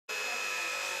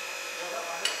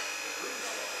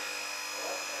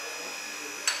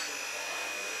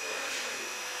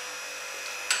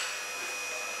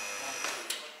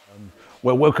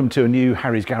Well, welcome to a new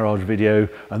Harry's Garage video,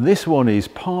 and this one is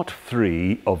part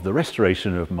 3 of the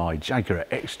restoration of my Jaguar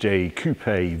XJ Coupe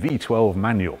V12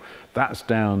 manual. That's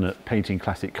down at Painting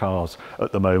Classic Cars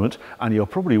at the moment, and you're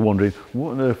probably wondering,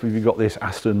 what on earth have you got this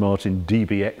Aston Martin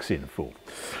DBX in for?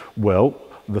 Well,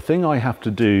 the thing I have to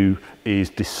do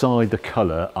is decide the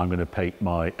colour I'm going to paint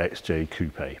my XJ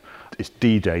Coupe. It's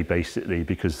D-Day basically,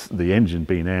 because the engine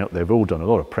being out, they've all done a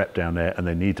lot of prep down there and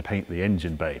they need to paint the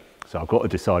engine bay. So I've got to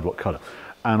decide what colour.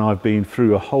 And I've been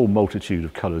through a whole multitude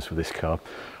of colours for this car.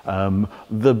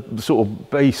 The sort of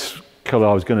base colour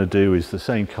I was going to do is the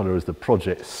same colour as the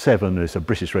Project 7. It's a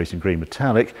British Racing Green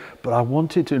Metallic, but I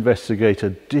wanted to investigate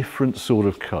a different sort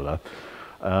of colour.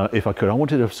 If I could, I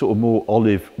wanted a sort of more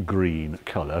olive green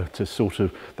colour to sort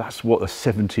of, that's what the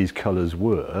 70s colours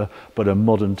were, but a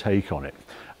modern take on it.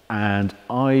 And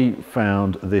I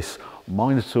found this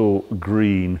Minotaur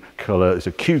Green colour. It's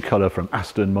a Q colour from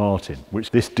Aston Martin, which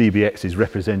this DBX is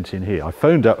representing here. I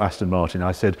phoned up Aston Martin.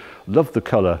 I said, love the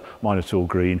colour Minotaur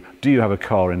Green. Do you have a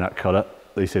car in that colour?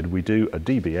 They said, we do, a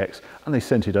DBX, and they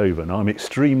sent it over, and I'm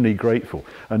extremely grateful.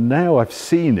 And now I've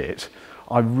seen it,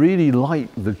 I really like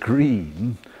the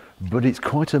green, but it's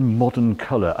quite a modern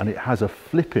colour, and it has a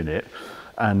flip in it,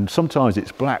 and sometimes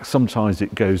it's black, sometimes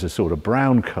it goes a sort of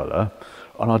brown colour,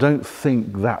 and I don't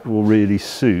think that will really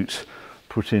suit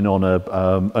putting on an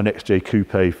XJ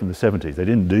Coupe from the 70s. They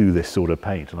didn't do this sort of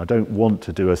paint, and I don't want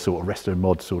to do a sort of resto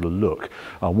mod sort of look.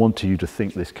 I want you to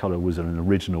think this colour was an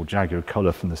original Jaguar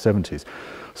colour from the 70s.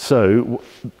 So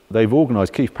they've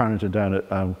organised, Keith Parrington down at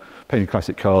Painting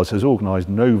Classic Cars has organised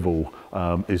Novel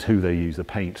is who they use, the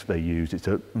paint they use. It's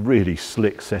a really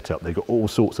slick setup. They've got all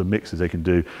sorts of mixes they can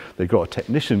do. They've got a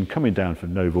technician coming down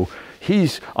from Novel.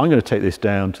 I'm going to take this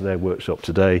down to their workshop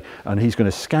today, and he's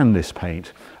going to scan this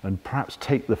paint and perhaps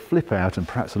take the flip out and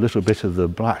perhaps a little bit of the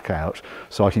black out,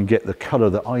 so I can get the colour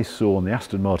that I saw on the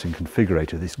Aston Martin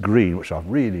configurator, this green, which I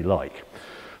really like.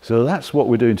 So that's what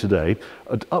we're doing today.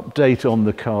 An update on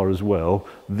the car as well.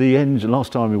 The engine,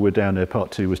 last time we were down there,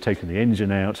 part 2 was taking the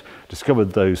engine out,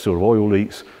 discovered those sort of oil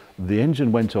leaks. The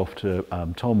engine went off to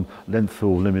Tom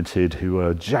Lenthal Limited, who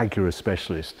are a Jaguar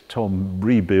specialist. Tom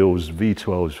rebuilds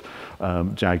V12s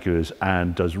Jaguars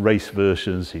and does race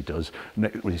versions. He's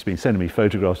been sending me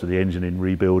photographs of the engine in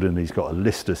rebuild, and he's got a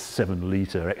Lister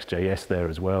 7-litre XJS there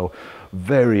as well.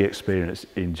 Very experienced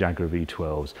in Jaguar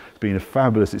V12s. It's been a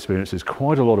fabulous experience. There's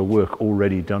quite a lot of work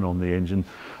already done on the engine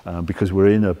because we're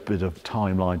in a bit of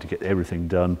timeline to get everything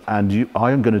done. And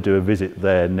I am going to do a visit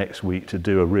there next week to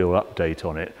do a real update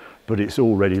on it. But it's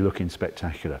already looking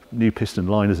spectacular. New piston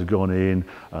liners have gone in,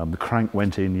 the crank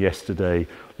went in yesterday.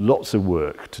 Lots of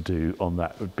work to do on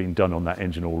that, been done on that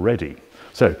engine already.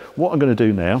 So what I'm going to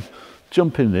do now,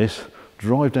 jump in this,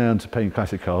 drive down to Painting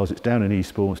Classic Cars. It's down in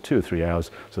Eastbourne, it's 2 or 3 hours.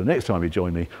 So the next time you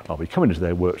join me, I'll be coming into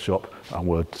their workshop and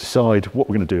we'll decide what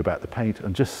we're going to do about the paint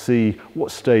and just see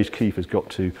what stage Keith has got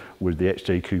to with the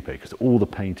XJ Coupe, because all the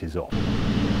paint is off.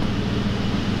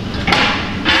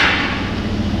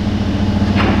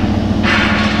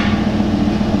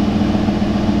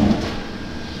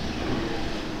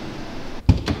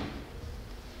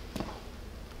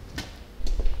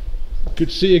 Good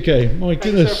to see you again. My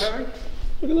goodness,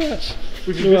 look at that.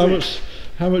 Look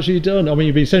how much have you done? I mean,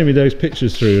 you've been sending me those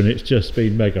pictures through and it's just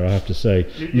been mega, I have to say.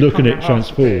 Looking at it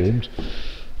transformed,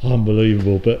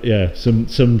 unbelievable. But yeah, some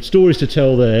stories to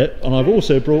tell there. And I've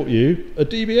also brought you a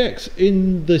DBX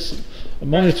in this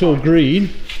Minotaur Green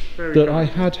that I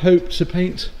had hoped to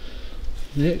paint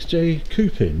the XJ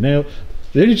Coupe in. Now,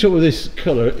 the only trouble with this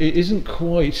colour, it isn't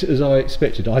quite as I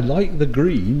expected. I like the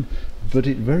green, but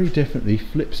it very definitely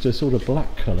flips to a sort of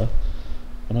black colour,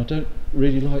 and I don't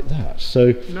really like that. So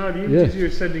no, the images you were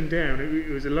sending down, it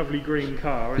was a lovely green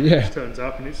car, and it just turns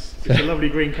up and it's a lovely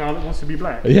green car that wants to be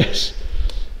black. Yes,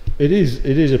 it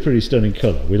is a pretty stunning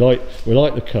colour. We like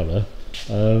the colour,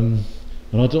 and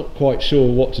I'm not quite sure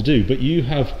what to do. But you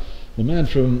have the man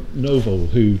from Novel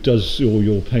who does all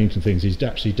your paint and things. He's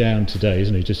actually down today,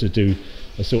 isn't he, just to do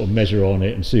a sort of measure on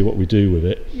it and see what we do with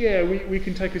it. Yeah, we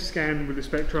can take a scan with the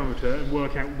spectrometer and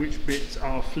work out which bits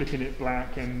are flipping it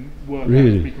black and work out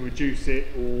if we can reduce it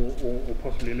or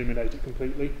possibly eliminate it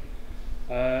completely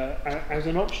as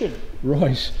an option.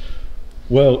 Right.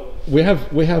 Well, we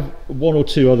have 1 or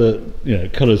 2 other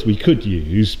colours we could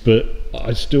use, but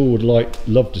I still would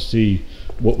love to see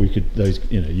what you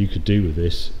could do with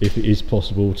this, if it is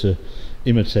possible to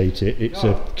imitate it. It's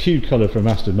a Q colour from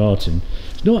Aston Martin.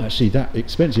 It's not actually that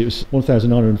expensive. It's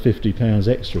 £1,950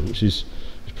 extra, which is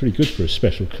pretty good for a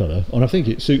special colour, and I think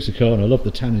it suits the car, and I love the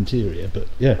tan interior. But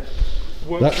yeah,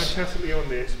 Works fantastically on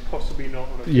this, possibly not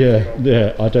on a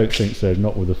yeah, I don't think so,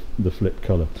 not with the flip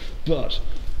colour. But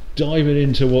diving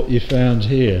into what you found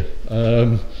here.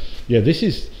 Yeah, this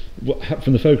is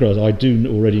from the photographs. I do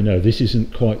already know this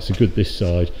isn't quite so good this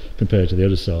side compared to the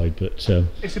other side, but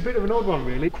it's a bit of an odd one,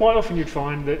 really. Quite often you'd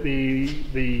find that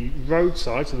the road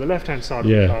side, so the left-hand side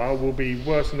of the car, will be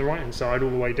worse than the right-hand side all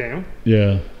the way down.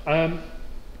 Yeah.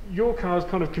 Your car's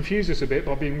kind of confused us a bit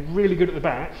by being really good at the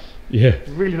back,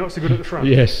 really not so good at the front.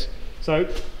 Yes. So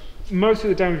most of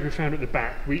the damage we found at the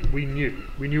back, we knew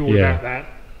all about that.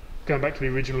 Going back to the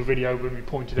original video when we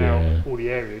pointed out all the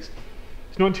areas.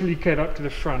 It's not until you get up to the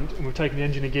front and we've taken the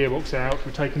engine and gearbox out,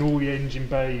 we've taken all the engine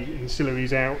bay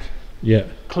ancillaries out,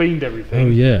 cleaned everything. Oh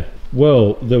yeah.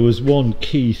 Well, there was one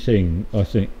key thing I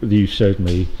think that you showed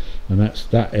me, and that's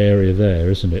that area there,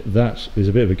 isn't it? That is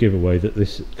a bit of a giveaway that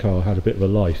this car had a bit of a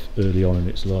life early on in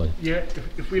its life. Yeah,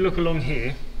 if we look along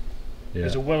here,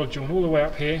 there's a weld joint all the way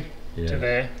up here to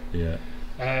there. Yeah.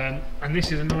 And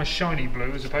this is a nice shiny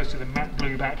blue as opposed to the matte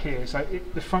blue back here. So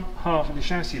the front half of the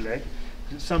chassis leg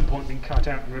has at some point been cut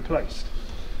out and replaced.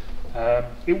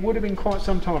 It would have been quite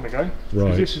some time ago,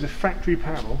 because this is a factory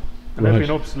panel and they've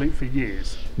been obsolete for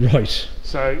years. Right.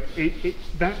 So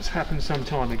that's happened some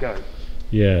time ago.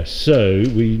 Yeah, so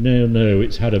we now know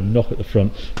it's had a knock at the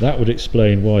front. That would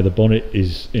explain why the bonnet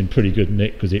is in pretty good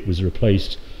nick, because it was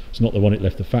replaced. It's not the one it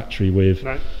left the factory with.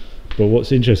 No. But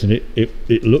what's interesting,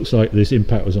 it looks like this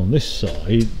impact was on this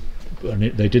side, and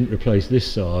they didn't replace this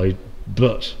side.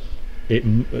 But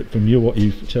from what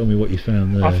you tell me, what you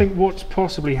found there. I think what's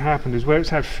possibly happened is where it's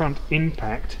had front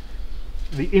impact,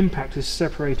 the impact has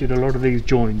separated a lot of these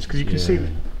joins, because you can see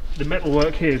the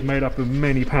metalwork here is made up of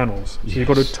many panels. So you've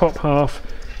got a top half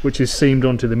which is seamed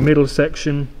onto the middle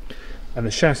section, and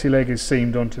the chassis leg is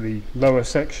seamed onto the lower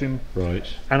section. Right.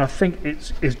 And I think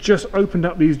it's just opened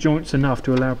up these joints enough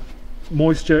to allow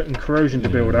moisture and corrosion to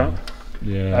build up.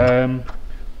 Yeah.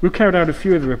 We've carried out a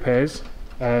few of the repairs.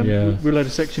 We laid a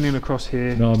section in across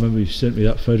here. No, I remember you sent me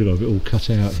that photograph of it all cut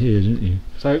out here, didn't you?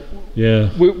 So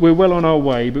we're well on our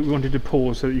way, but we wanted to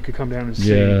pause so that you could come down and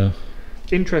see. Yeah.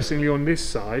 Interestingly, on this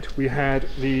side we had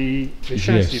the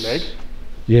chassis leg.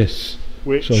 Yes.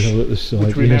 Which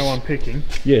we're now unpicking.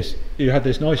 Yes, you had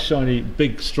this nice shiny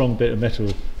big strong bit of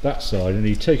metal that side, and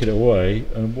you take it away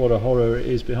and what a horror it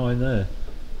is behind there.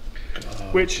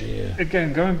 Which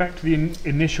again, going back to the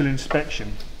initial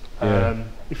inspection,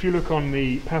 if you look on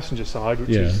the passenger side,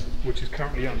 which is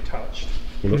currently untouched,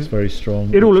 it looks very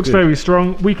strong. It all looks very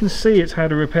strong. We can see it's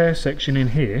had a repair section in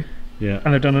here,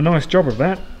 and they've done a nice job of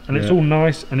that, and it's all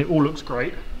nice and it all looks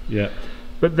great. Yeah.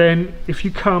 But then if you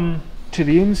come to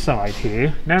the inside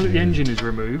here, now that the engine is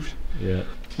removed,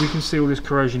 we can see all this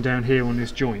corrosion down here on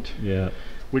this joint,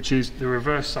 which is the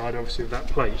reverse side obviously of that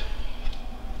plate.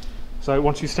 So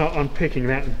once you start unpicking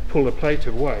that and pull the plate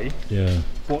away,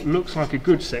 what looks like a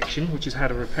good section, which has had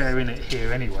a repair in it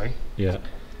here anyway,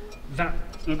 that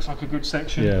looks like a good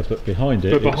section. Yeah, but behind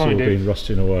it, it's all been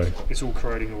rusting away. It's all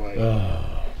corroding away.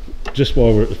 Just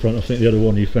while we're at the front, I think the other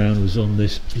one you found was on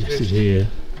this blessed here.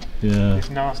 Yeah. This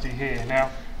nasty here. Now,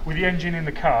 with the engine in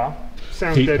the car,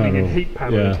 sound deadening and heat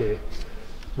panel here.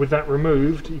 With that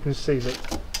removed, you can see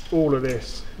that all of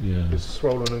this is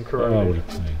swollen and corroded.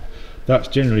 That's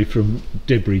generally from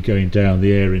debris going down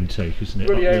the air intake, isn't it?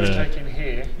 Well, the air intake in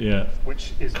here,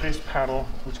 which is this panel,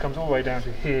 which comes all the way down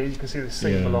to here. You can see the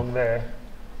seam along there,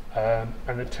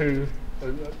 and the two,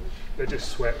 they're just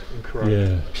sweat and corroded.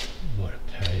 Yeah, what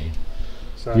a pain.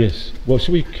 So, yes, well,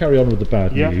 shall we carry on with the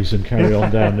bad news and carry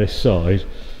on down this side?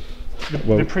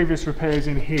 The previous repairs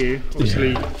in here,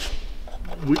 obviously,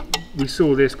 we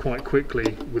saw this quite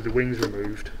quickly with the wings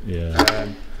removed.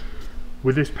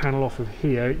 With this panel off of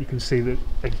here, you can see that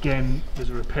again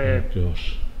there's a repair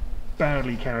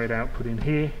badly carried out put in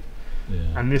here,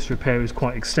 and this repair is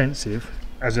quite extensive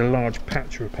as a large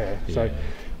patch repair. So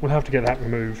we'll have to get that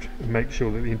removed and make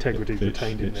sure that the integrity is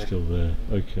retained in there. It's still there.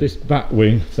 Okay. This back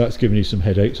wing, that's given you some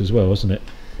headaches as well, hasn't it?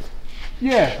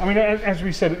 Yeah, I mean, as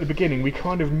we said at the beginning, we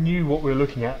kind of knew what we were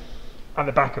looking at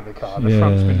the back of the car. The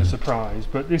front's been a surprise,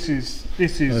 but this is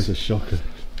that's a shocker.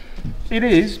 It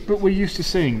is, but we're used to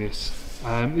seeing this.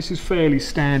 This is fairly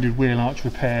standard wheel arch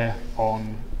repair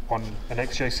on an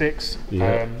XJ6.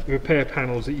 The repair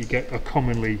panels that you get are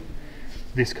commonly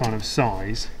this kind of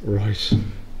size. Right.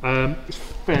 It's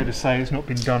fair to say it's not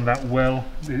been done that well.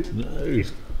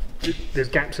 There's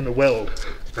gaps in the weld.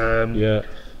 The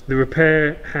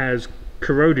repair has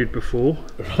corroded before.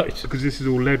 Right. Because this is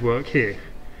all lead work here.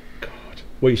 God.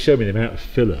 Well, you showed me the amount of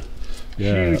filler.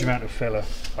 Huge amount of filler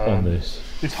on this.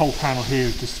 This whole panel here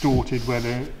is distorted where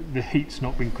the heat's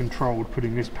not been controlled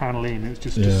putting this panel in. It's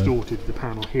just distorted the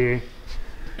panel here.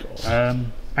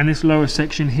 And this lower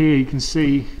section here, you can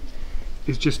see,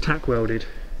 is just tack welded.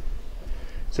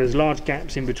 So there's large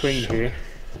gaps in between here.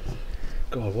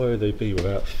 God, where would they be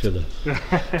without filler?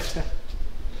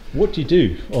 What do you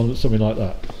do on something like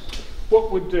that?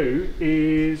 What we'll do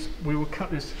is we will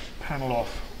cut this panel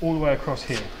off all the way across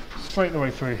here, straight the way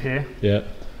through here. Yeah.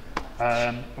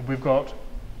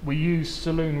 We use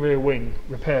saloon rear wing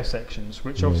repair sections,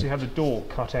 which obviously have the door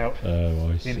cut out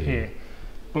in here.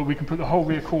 But we can put the whole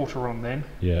rear quarter on then,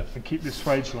 and keep this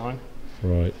swage line.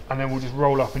 Right. And then we'll just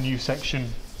roll up a new section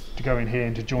to go in here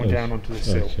and to join down onto the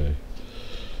sill. Okay.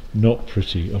 Not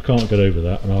pretty. I can't get over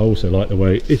that, and I also like the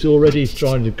way it's already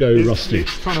trying to go rusty. It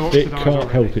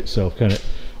can't help itself, can it?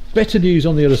 Better news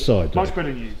on the other side, though. Much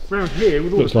better news. Round here,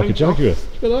 with all looks like a Jaguar.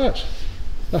 Look at that.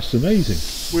 That's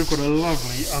amazing. We've got a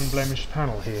lovely unblemished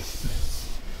panel here.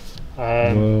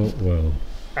 Well.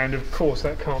 And of course,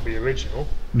 that can't be original.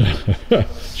 No,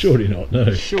 surely not.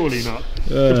 No. Surely not.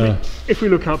 If we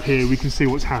look up here, we can see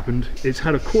what's happened. It's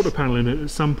had a quarter panel in it at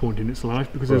some point in its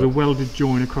life because there's a welded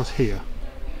join across here.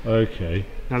 Okay.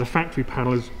 Now the factory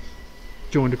panel is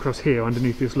joined across here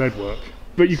underneath this lead work.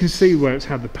 But you can see where it's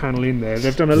had the panel in there.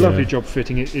 They've done a lovely job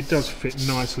fitting it. It does fit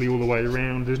nicely all the way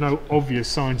around. There's no obvious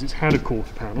signs it's had a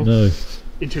quarter panel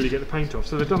until you get the paint off.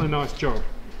 So they've done a nice job.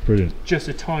 Brilliant. Just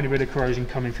a tiny bit of corrosion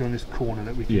coming through on this corner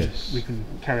that we can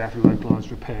carry out a localised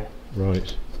repair.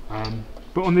 Right.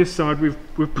 But on this side we've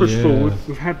pushed forward.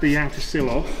 We've had the outer sill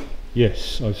off.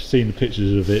 Yes, I've seen the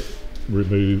pictures of it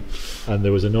removed, and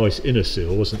there was a nice inner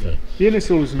sill, wasn't there? The inner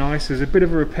sill was nice. There's a bit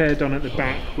of a repair done at the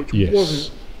back, which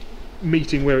wasn't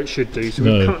meeting where it should do, so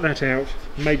we've cut that out,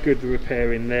 made good the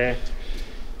repair in there,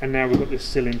 and now we've got this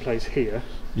sill in place here.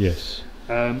 Yes.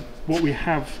 What we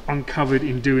have uncovered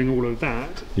in doing all of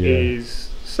that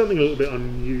is something a little bit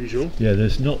unusual. Yeah,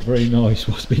 there's not very nice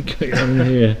what's been going on in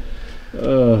here.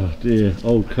 Oh dear,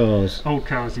 old cars. Old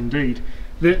cars indeed.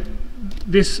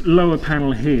 This lower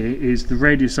panel here is the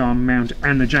radius arm mount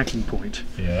and the jacking point.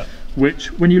 Yeah.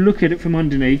 Which, when you look at it from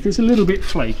underneath, it's a little bit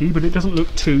flaky, but it doesn't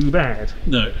look too bad.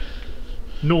 No.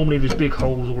 Normally there's big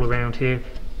holes all around here.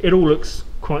 It all looks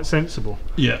quite sensible.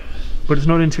 Yeah. But it's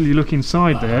not until you look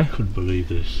inside there. I couldn't believe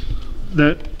this.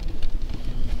 That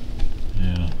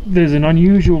there's an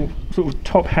unusual sort of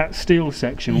top hat steel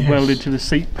section welded to the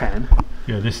seat pan.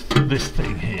 Yeah, this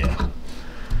thing here.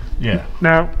 Yeah.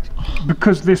 Now,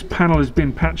 because this panel has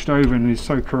been patched over and is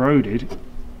so corroded,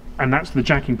 and that's the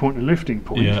jacking point and lifting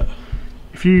point,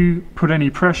 if you put any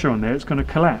pressure on there, it's going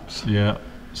to collapse. Yeah.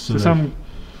 So some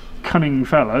cunning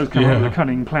fellow has come up with a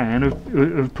cunning plan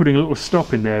of putting a little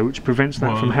stop in there which prevents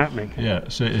that from happening. Yeah,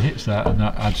 so it hits that and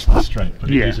that adds to the strength,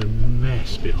 but it is a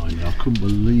mess behind there. I couldn't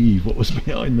believe what was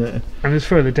behind there. And there's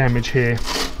further damage here.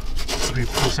 We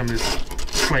pull some of this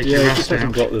flaky rust out. It just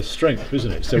hasn't got the strength,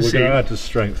 isn't it? So we're going to add the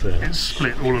strength there. It's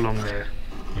split all along there.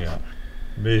 Yeah.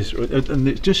 And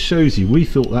it just shows you, we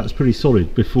thought that was pretty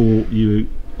solid before you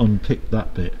unpicked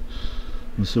that bit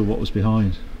and saw what was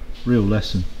behind. Real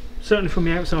lesson. Certainly from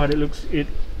the outside it looks,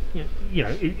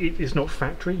 it's not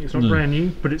factory, it's not brand new,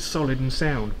 but it's solid and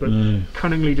sound, but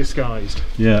cunningly disguised.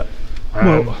 Yeah.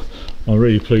 Well, I'm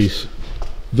really pleased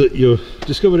that you've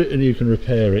discovered it and you can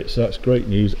repair it, so that's great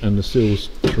news, and the sill's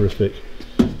terrific.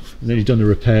 And then you've done the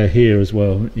repair here as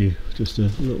well, haven't you? Just a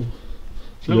little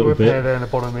repair bit there in the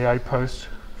bottom of the A-post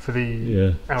for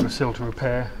the outer sill to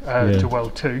repair, to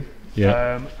weld to.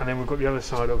 Yeah. And then we've got the other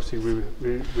side, obviously,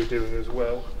 we're doing as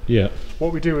well. Yeah.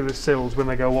 What we do with the sills when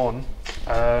they go on,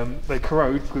 they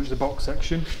corrode because it's a box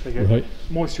section. They get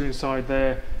moisture inside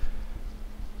there.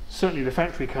 Certainly the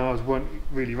factory cars weren't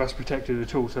really rust protected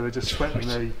at all, so they're just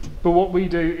sweating. But what we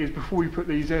do is, before we put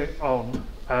these on,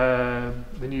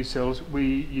 the new sills, we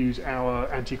use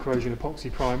our anti-corrosion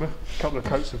epoxy primer, a couple of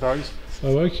coats of those.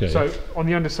 Oh, okay. So on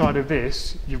the underside of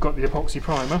this, you've got the epoxy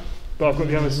primer. But I've got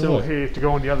the other sill here to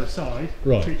go on the other side.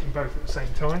 Right. Treat them both at the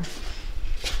same time.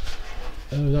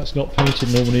 Oh, that's not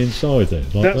painted normally inside then,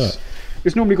 like that?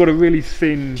 It's normally got a really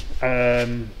thin,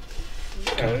 thin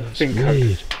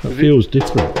coat. That feels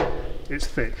different. It's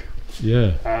thick.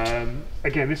 Yeah.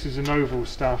 Again, this is an oval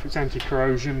stuff. It's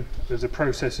anti-corrosion. There's a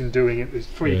process in doing it. There's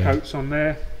 3 coats on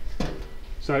there,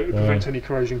 so it prevents any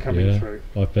corrosion coming through.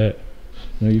 I bet.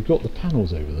 Now you've got the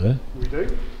panels over there. We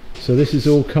do. So this has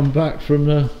all come back from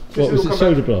what was it,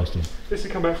 soda blasting? This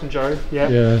has come back from Joe,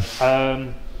 yeah.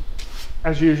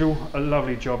 As usual, a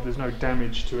lovely job. There's no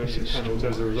damage to any of the panels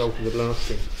as a result of the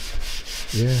blasting.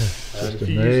 Yeah, if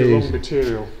you use the wrong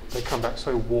material, they come back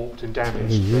so warped and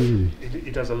damaged. Oh, really? He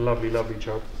does a lovely, lovely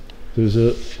job. There's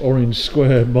an orange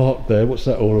square mark there. What's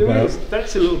that all about?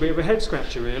 That's a little bit of a head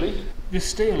scratcher, really. This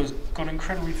steel has got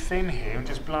incredibly thin here and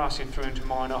just blasted through into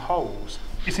minor holes.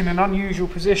 It's in an unusual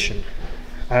position.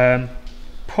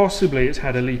 Possibly it's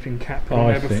had a leaping cap put on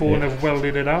there before and they've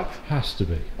welded it up. Has to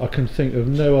be. I can think of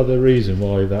no other reason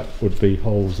why that would be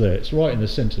holes there. It's right in the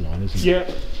centre line, isn't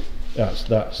it? Yeah.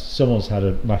 That's someone's had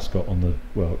a mascot on the,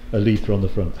 well, a leaper on the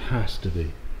front. Has to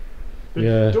be.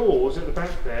 The doors at the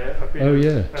back there have been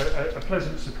a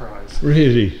pleasant surprise.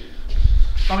 Really?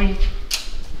 I mean,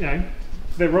 you know,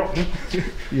 they're rotten.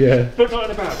 Yeah. But not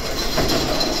in a bad way.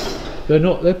 They're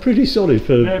not. They're pretty solid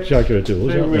for Jaguar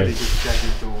doors, they're aren't really they? good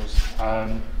Jaguar doors.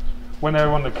 When they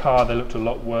were on the car, they looked a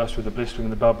lot worse with the blistering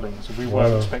and the bubbling, so we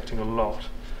were expecting a lot.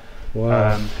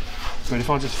 Wow. But if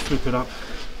I just flip it up.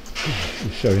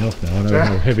 You're showing off now. I know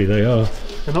how heavy they are.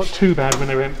 They're not too bad when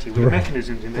they're empty. With the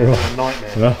mechanisms in there, they're a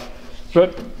nightmare.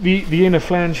 But the inner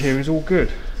flange here is all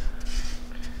good.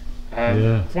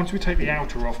 Once we take the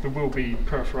outer off, there will be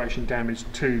perforation damage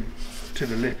to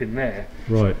the lip in there.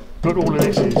 Right. But all of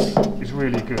this is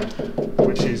really good,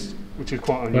 which is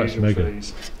quite unusual for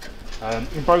these. And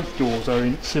both doors are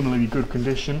in similarly good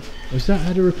condition. Has that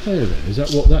had a repair then? Is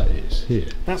that what that is here?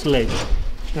 That's lead.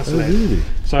 That's lead. Really?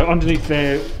 So underneath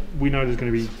there, we know there's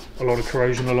going to be a lot of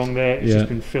corrosion along there. It's just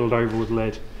been filled over with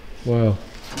lead. Wow.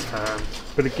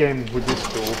 But again, with this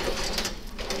door,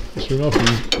 it's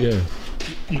remarkable. Yeah.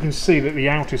 You can see that the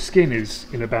outer skin is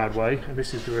in a bad way, and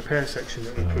this is the repair section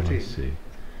that we put in. See.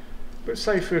 But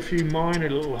save for a few minor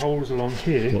little holes along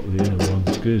here. What the other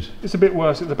one's good. It's a bit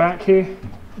worse at the back here.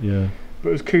 Yeah.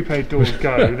 But as coupe doors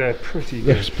go, they're pretty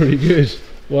good. That's pretty good.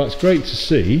 Well, it's great to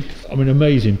see. I mean,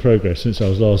 amazing progress since I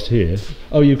was last here.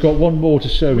 Oh, you've got one more to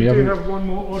show me. We do have one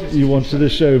more Odyssey. You wanted to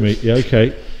show me? Yeah,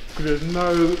 okay. There's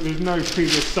no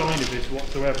previous sign of this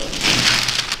whatsoever.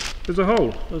 There's a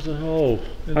hole. There's a hole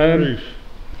in the roof.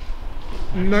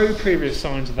 No previous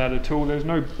signs of that at all. There's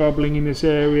no bubbling in this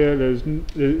area. There's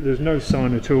no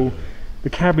sign at all. The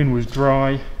cabin was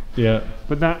dry. Yeah.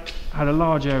 But that had a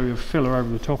large area of filler over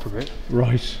the top of it.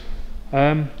 Right.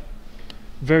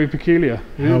 Very peculiar.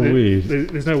 How weird.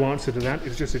 There's no answer to that.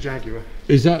 It's just a Jaguar.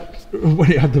 Is that when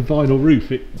it had the vinyl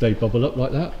roof? They bubble up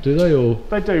like that, do they? Or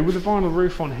they do. With the vinyl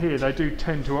roof on here, they do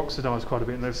tend to oxidise quite a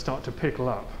bit, and they start to pickle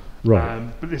up. Right.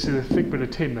 But this is a thick bit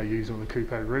of tin they use on the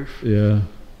coupe roof. Yeah.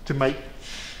 To make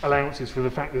allowances for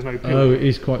the fact there's no pillar. Oh, it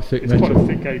is quite thick metal. It's quite a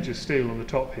thick gauge of steel on the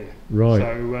top here. Right.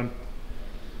 So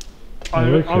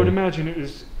I would imagine it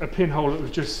was a pinhole that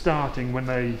was just starting when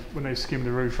they skimmed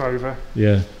the roof over.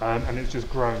 Yeah. And it's just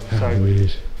grown. How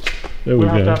weird. We'll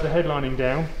have to have the headlining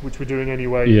down, which we're doing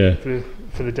anyway. Yeah.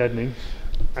 For the deadening,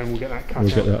 and we'll get that cut out.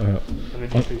 We'll get that out. And then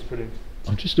this piece put in.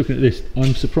 I'm just looking at this.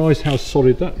 I'm surprised how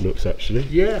solid that looks, actually.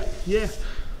 Yeah. Yeah.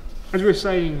 As we were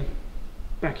saying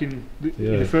back in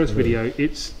the first video,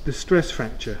 it's the stress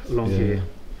fracture along here.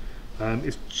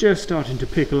 It's just starting to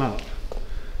pickle up,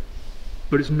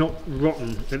 but it's not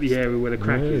rotten at the area where the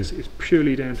crack is. It's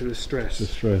purely down to the stress. The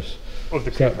stress of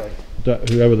the coupe. That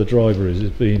whoever the driver is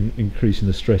been increasing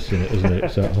the stress in it, isn't it?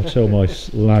 So I'll tell my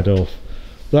lad off.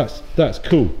 That's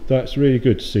cool. That's really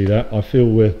good to see that. I feel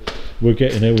we're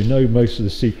getting there. We know most of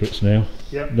the secrets now.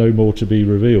 Yep. No more to be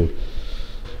revealed.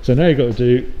 So now you've got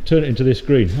to turn it into this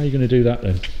green. How are you going to do that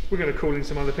then? We're going to call in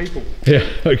some other people. Yeah,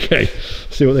 okay.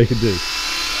 See what they can do.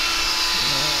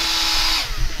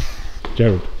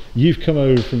 Gerald, you've come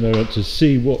over from there to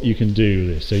see what you can do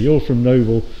with this. So you're from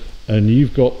Noble and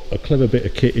you've got a clever bit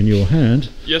of kit in your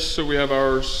hand. Yes, so we have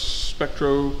our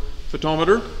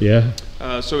spectrophotometer. Yeah.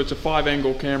 So it's a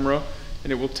 5-angle camera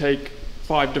and it will take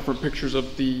 5 different pictures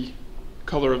of the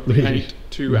color of the paint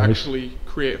to actually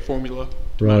create a formula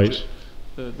to match it.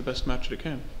 The best match that it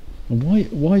can. And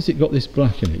why has it got this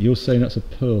black in it? You're saying that's a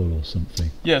pearl or something?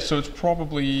 Yeah, so it's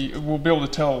probably, we'll be able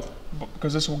to tell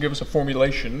because this will give us a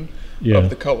formulation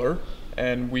of the color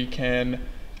and we can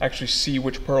actually see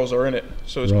which pearls are in it.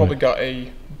 So it's probably got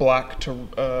a black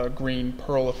to green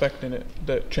pearl effect in it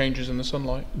that changes in the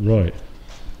sunlight. Right.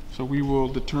 So we will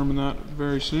determine that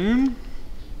very soon.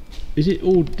 Is it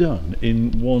all done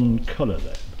in one colour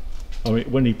then? I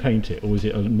mean, when you paint it, or is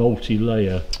it a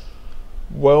multi-layer?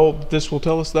 Well, this will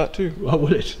tell us that too. Oh,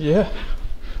 will it? Yeah.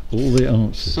 All the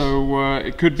answers. So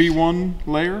it could be one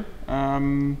layer,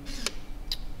 and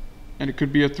it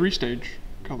could be a 3-stage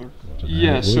color.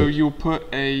 Yeah, so you'll put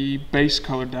a base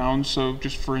color down. So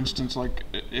just for instance, like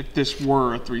if this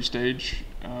were a 3-stage,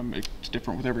 it's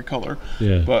different with every color.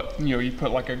 Yeah. But you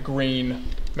put like a green,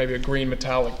 maybe a green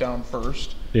metallic down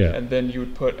first. Yeah. And then you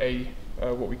would put a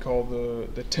what we call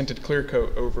the tinted clear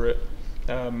coat over it.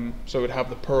 So it would have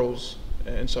the pearls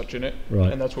and such in it,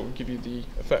 and that's what would give you the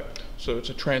effect. So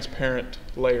it's a transparent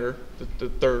layer, the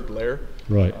 3rd layer.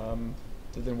 Right. And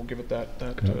then we'll give it that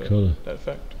color, that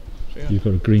effect. So, yeah. You've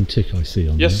got a green tick, I see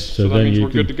on there. So that means we're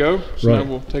good to go. So now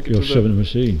we'll take it to the shoving the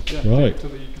machine. Yeah, right.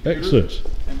 Excellent.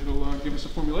 and it'll give us a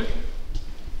formulation.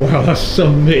 Wow, that's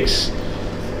some mix.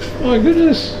 My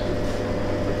goodness.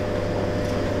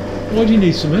 Why do you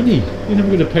need so many? You're never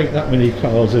going to paint that many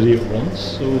cars at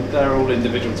once. Or... They're all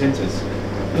individual tinters.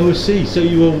 Oh, I see. So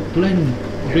you will blend,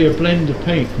 be a blend of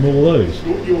paint from all those.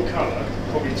 Your colour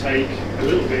probably take a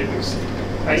little bit. It's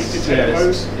 8 to 10 of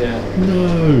those. Yeah.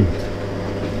 No.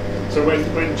 So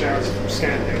when Jared's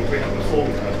scanned it, we'll bring up the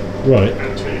formula. Right.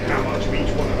 And tell you how much of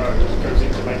each one of those goes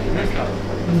into making that colour.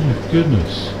 Oh my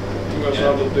goodness. You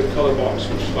also have the color box,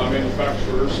 which is by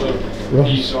manufacturer. So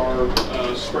these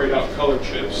are sprayed out color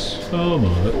chips. Oh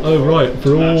my. Oh right.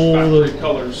 For all factory the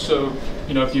colors. So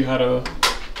you know, if you had a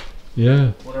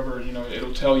whatever, you know,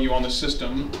 it'll tell you on the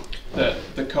system that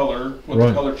the color, what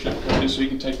the color chip code is, so you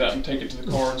can take that and take it to the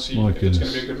car and see if it's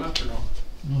going to be a good match or not.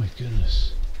 My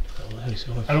goodness.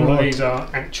 And all of these are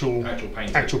actual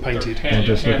painted. I'll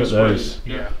just look at those.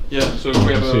 Yeah. So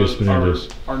we have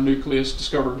our Nucleus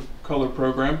Discover Color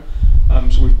program.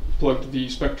 So we've plugged the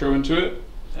Spectro into it,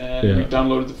 and we've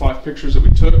downloaded the 5 pictures that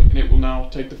we took, and it will now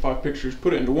take the 5 pictures,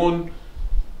 put it into one,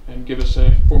 and give us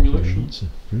a formulation. That's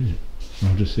brilliant.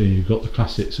 I'm just seeing you've got the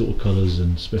classic sort of colours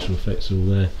and special effects all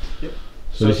there. Yep.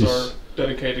 So this is our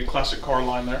dedicated classic car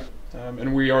line there.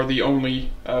 And we are the only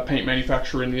paint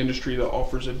manufacturer in the industry that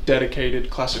offers a dedicated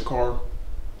classic car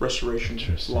restoration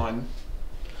line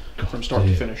from start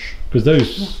to finish. Because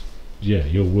those,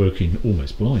 you're working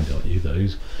almost blind, aren't you?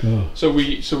 Those. Oh. So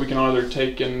we can either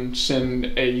take and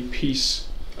send a piece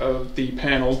of the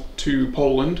panel to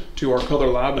Poland to our color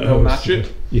lab and they'll match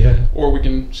it. Yeah. Or we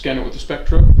can scan it with the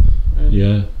Spectra and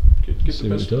get the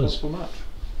best possible match.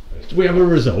 Do we have a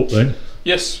result then?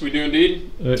 Yes, we do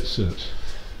indeed. Excellent.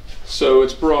 So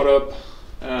it's brought up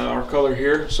our color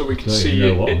here, so we can see.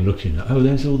 You know what I'm looking at. Oh,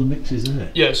 there's all the mixes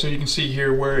there. Yeah, so you can see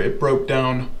here where it broke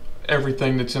down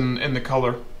everything that's in the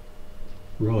color.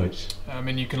 Right.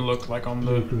 And you can look like on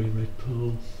blue, green, red,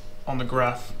 pearl. On the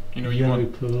graph, you know, yellow,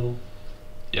 pearl.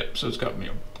 Yep. So it's got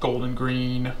golden,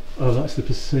 green. Oh, that's the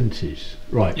percentage.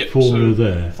 Right. Yep, formula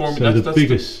there. So the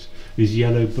biggest is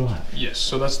yellow, black. Yes.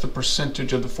 So that's the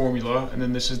percentage of the formula, and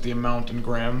then this is the amount in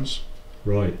grams.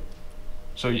 Right.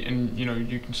 So, and you know,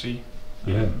 you can see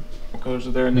what colors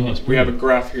are there, and then we have a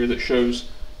graph here that shows,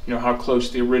 you know, how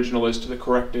close the original is to the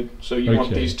corrected. So you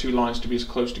want these 2 lines to be as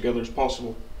close together as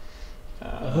possible.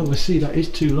 Oh, I see. That is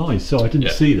 2 lines. So I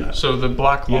didn't see that. So the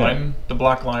black line,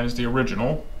 is the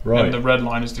original, and the red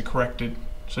line is the corrected.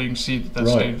 So you can see that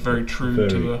stayed very true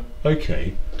to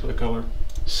the color.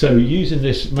 So using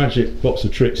this magic box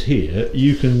of tricks here,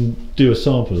 you can do a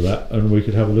sample of that, and we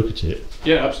could have a look at it.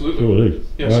 Yeah, absolutely.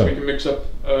 Cool. So we can mix up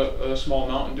a small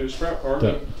amount and do a scrap card.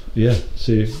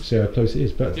 See how close it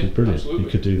is. That'd be brilliant. Absolutely. You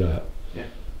could do that. Yeah.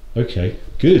 Okay,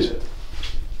 good.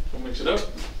 We'll mix it up.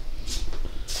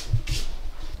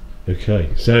 Okay,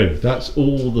 so that's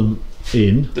all them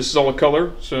in. This is all the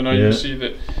color, so now you can see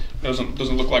that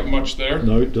doesn't look like much there.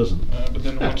 No, it doesn't. But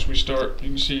then once we start, you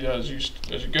can see as you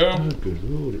go. Oh, good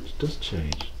lord, it does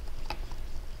change.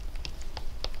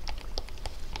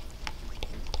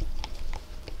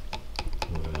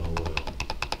 Well.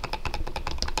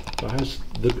 That has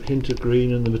the hint of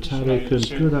green and the metallic, and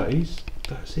that's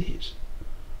it.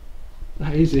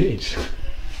 That is it.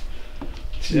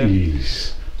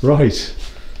 Jeez. Right.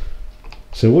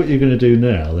 So what you're going to do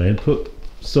now then, put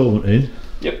solvent in.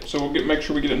 Yep, so we'll make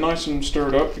sure we get it nice and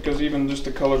stirred up, because even just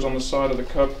the colours on the side of the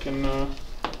cup can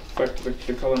affect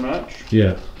the colour match.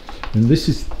 Yeah, and this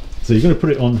is, so you're going to put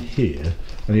it on here,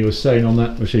 and you were saying on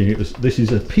that machine, this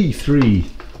is a P3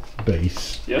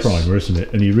 base primer, isn't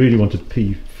it? And you really wanted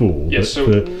P4. Yes, so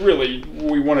really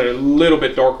we want it a little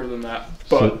bit darker than that,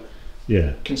 but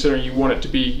considering you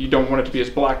don't want it to be as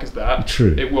black as that.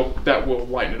 True. That will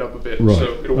lighten it up a bit, right.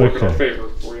 So it'll work in our favour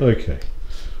for you. Okay.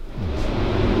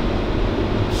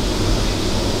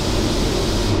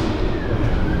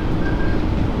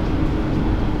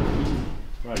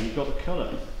 Right, you've got the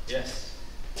colour. Yes.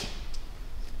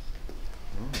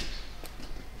 Right.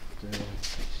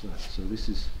 So this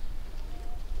is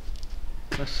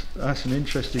that's an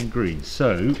interesting green.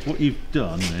 So what you've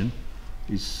done then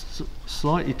is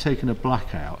slightly taken a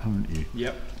black out, haven't you?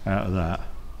 Yep. Out of that.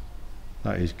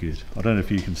 That is good. I don't know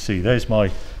if you can see. There's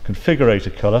my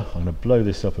configurator colour. I'm going to blow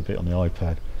this up a bit on the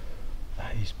iPad.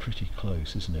 That is pretty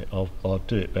close, isn't it? I'll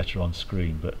do it better on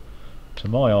screen, but to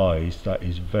my eyes that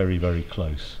is very, very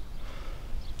close.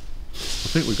 I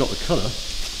think we've got the colour.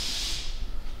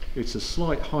 It's a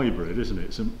slight hybrid, isn't it?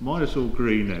 It's a Minotaur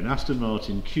Green then, Aston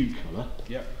Martin Q colour.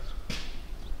 Yep.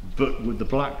 But with the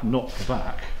black knocked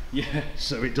back. Yeah.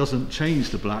 So it doesn't change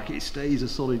the black, it stays a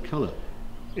solid colour.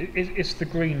 It's the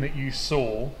green that you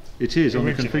saw. It is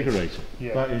originally. on the configurator.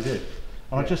 Yeah. That is it.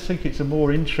 And I just think it's a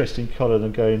more interesting colour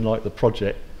than going like the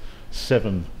Project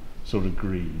 7 sort of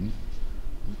green.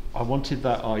 I wanted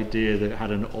that idea that it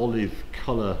had an olive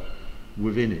colour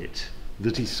within it,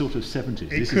 that is sort of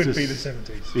 70s. It could be the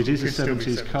 70s. It is a Could still be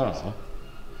 70s car.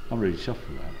 I'm really chuffed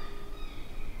with that.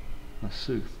 That's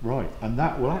super. Right, and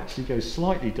that will actually go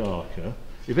slightly darker.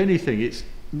 If anything, it's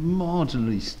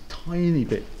marginally tiny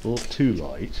bit too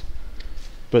light,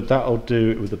 but that'll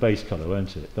do it with the base colour,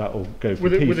 won't it? That'll go from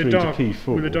P3 to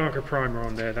P4. With a darker primer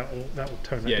on there, that'll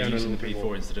tone that down a little bit more. Yeah, using the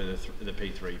P4 instead of the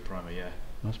P3 primer, yeah.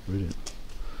 That's brilliant.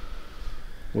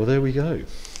 Well, there we go.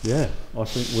 Yeah, I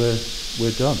think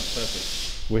we're done.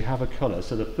 Perfect. We have a colour.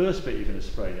 So the first bit you're going to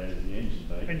spray down is the engine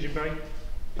bay. Engine bay.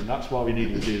 And that's why we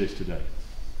needed to do this today.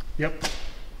 Yep.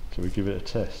 So we give it a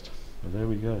test. Well, there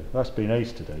we go. That's been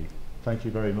ace today. Thank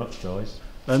you very much, guys.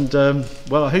 And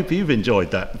well, I hope you've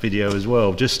enjoyed that video as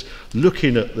well. Just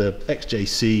looking at the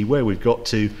XJC, where we've got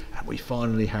to, and we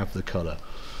finally have the colour.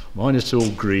 Minotaur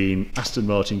Green, Aston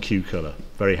Martin Q colour.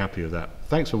 Very happy with that.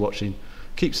 Thanks for watching.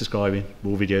 Keep subscribing.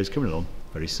 More videos coming along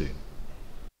very soon.